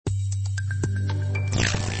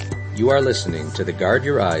You are listening to the Guard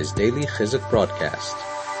Your Eyes Daily Chizuk broadcast.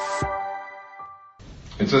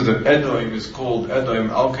 It says that Edom is called Edom,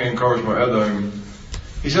 Al-Kain Karishma Edom.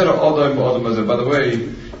 He said Edom, by the way,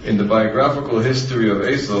 in the biographical history of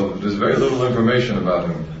Esau, there's very little information about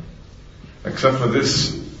him, except for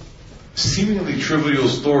this seemingly trivial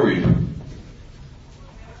story.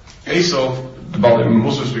 Esau, the Baal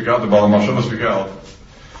Musa speak out, the Baal Mashava speak out,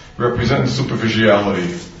 represents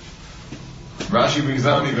superficiality. Rashi brings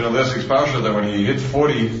down even in last week's parsha that when he hit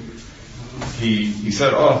 40, he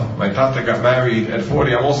said, my tata got married at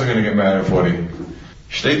 40, I'm also going to get married at 40.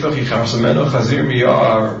 Steht in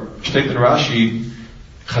Rashi,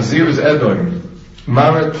 Chazir is Edom,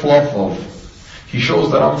 Maret Flofov. He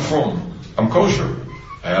shows that I'm kosher.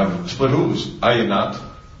 I have split hooves. I am not.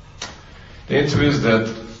 The answer is that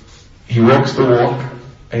he walks the walk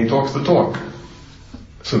and he talks the talk.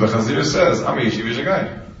 So the Chazir says, I'm a yeshivish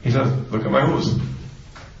guy. He says, look at my hooves.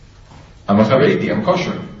 I'm a Haredi, I'm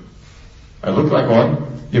kosher. I look like one.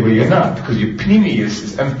 Yeah, but you're not, because your pnimius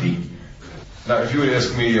is empty. Now, if you would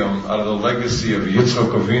ask me, out of the legacy of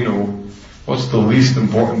Yitzchak Avinu, what's the least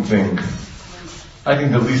important thing? I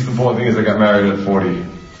think the least important thing is I got married at 40. There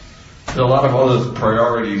are a lot of other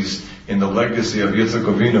priorities in the legacy of Yitzchak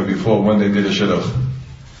Avinu before when they did a shidduch.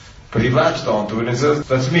 But he latched onto it and says,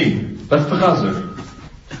 that's me. That's the Chazir.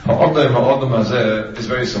 Ha'odem hazeh is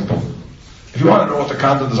very simple. If you want to know what the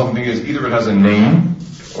content of something is, either it has a name,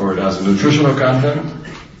 or it has a nutritional content.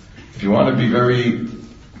 If you want to be very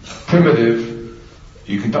primitive,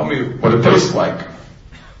 you can tell me what it tastes like.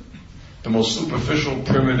 The most superficial,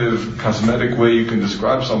 primitive, cosmetic way you can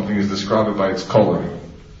describe something is describe it by its color.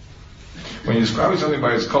 When you describe something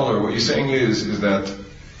by its color, what you're saying is that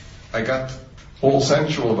I got all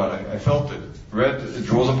sensual about it. I felt it. Red, it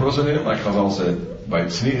draws a person in, like Chazal said, by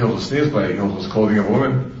sneeze, by Hilchos clothing of a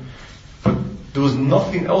woman. But there was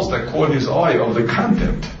nothing else that caught his eye of the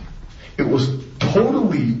content. It was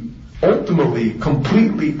totally, ultimately,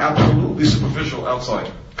 completely, absolutely superficial outside,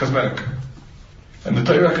 cosmetic. And the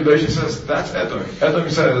Torah Kadosh says, that's Edom. Edom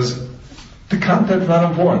says, the content is not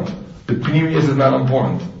important. The pnimius is not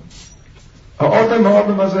important. But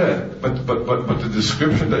the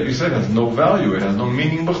description that you said has no value. It has no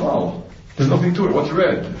meaning b'chlal. There's nothing to it. What's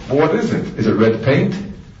red? But what is it? Is it red paint?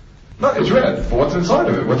 No, it's red. But what's inside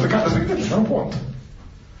of it? What's the content? It's not important.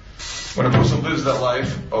 When a person lives that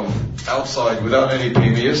life of outside without any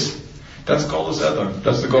pnimius, that's Galus Edom.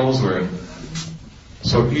 That's the Galus we're in.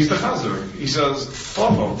 So he's the Chazir. He says,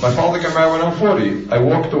 my father got married when I'm 40. I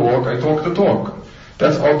walk the walk, I talk the talk.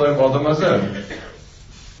 That's Odom Hazeh.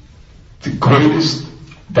 The greatest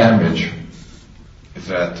damage is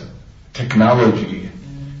that technology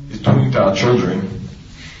is doing to our children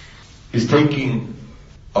is taking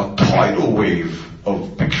a tidal wave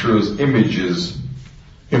of pictures, images,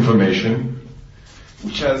 information,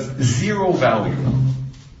 which has zero value.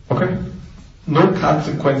 Okay? No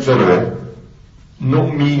consequence at all.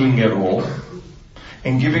 No meaning at all.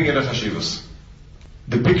 And giving it a chashivas.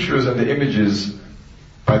 The pictures and the images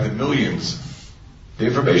by the millions, the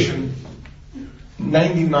information,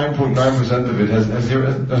 99.9% of it has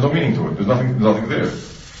no meaning to it. There's nothing there.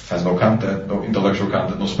 It has no content, no intellectual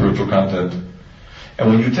content, no spiritual content. And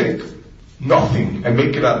when you take nothing and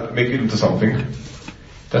make it into something,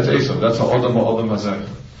 that's Esau. That's Odom hazeh.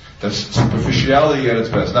 That's superficiality at its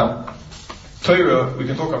best. Now, Torah, we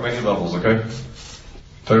can talk on many levels, okay?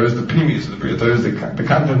 Torah is the pnimius of the Bria. Torah is the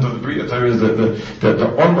content of the Bria. Torah is the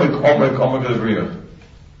omek of the Bria.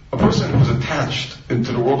 A person who's attached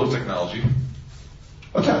into the world of technology,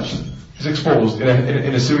 he's exposed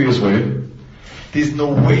in a serious way, there's no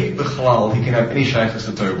way b'chalal he can have any shaykhs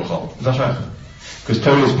to Torah b'chal. It's not shaykh. Because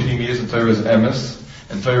Torah is pnimius and Torah is emes,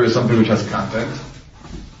 and Torah is something which has content,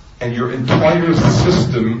 and your entire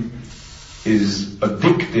system is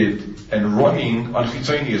addicted and running on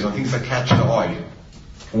chitzonias, on things that catch the eye.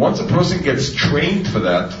 Once a person gets trained for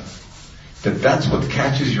that's what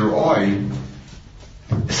catches your eye,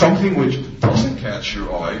 something which doesn't catch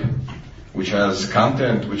your eye, which has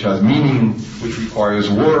content, which has meaning, which requires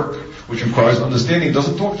work, which requires understanding,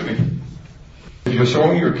 doesn't talk to me. If you're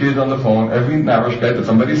showing your kid on the phone every narishkeit that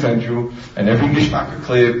somebody sent you, and every nishmaka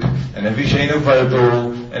clip, and every chain of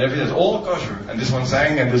vital, and everything, it's all kosher. And this one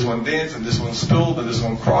sang, and this one danced, and this one spilled, and this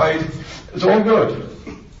one cried. It's all good.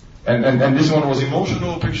 And this one was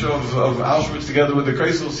emotional, picture of Auschwitz together with the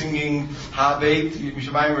Kreisel singing Ha Beit,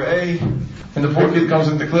 Mishamayim Re'eh. And the poor kid comes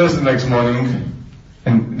into class the next morning,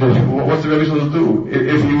 and what's the Rebbe supposed to do?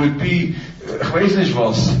 If he would be, ich weiß nicht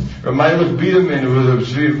was, Ramayel Biederman with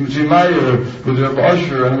Shemaiah, with Rabbi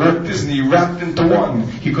Usher, and Rick Disney wrapped into one.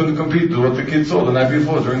 He couldn't compete with what the kids saw the night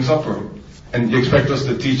before during supper. And you expect us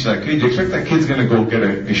to teach that kid? You expect that kid's going to go get a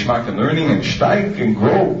geschmack in learning and steig and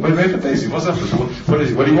grow? What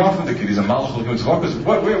do you want from the kid? He's a malach looking at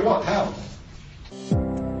what, where, what, how?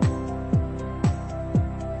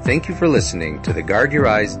 Thank you for listening to the Guard Your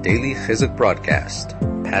Eyes Daily Chizuk broadcast.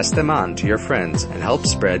 Pass them on to your friends and help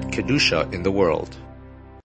spread Kedusha in the world.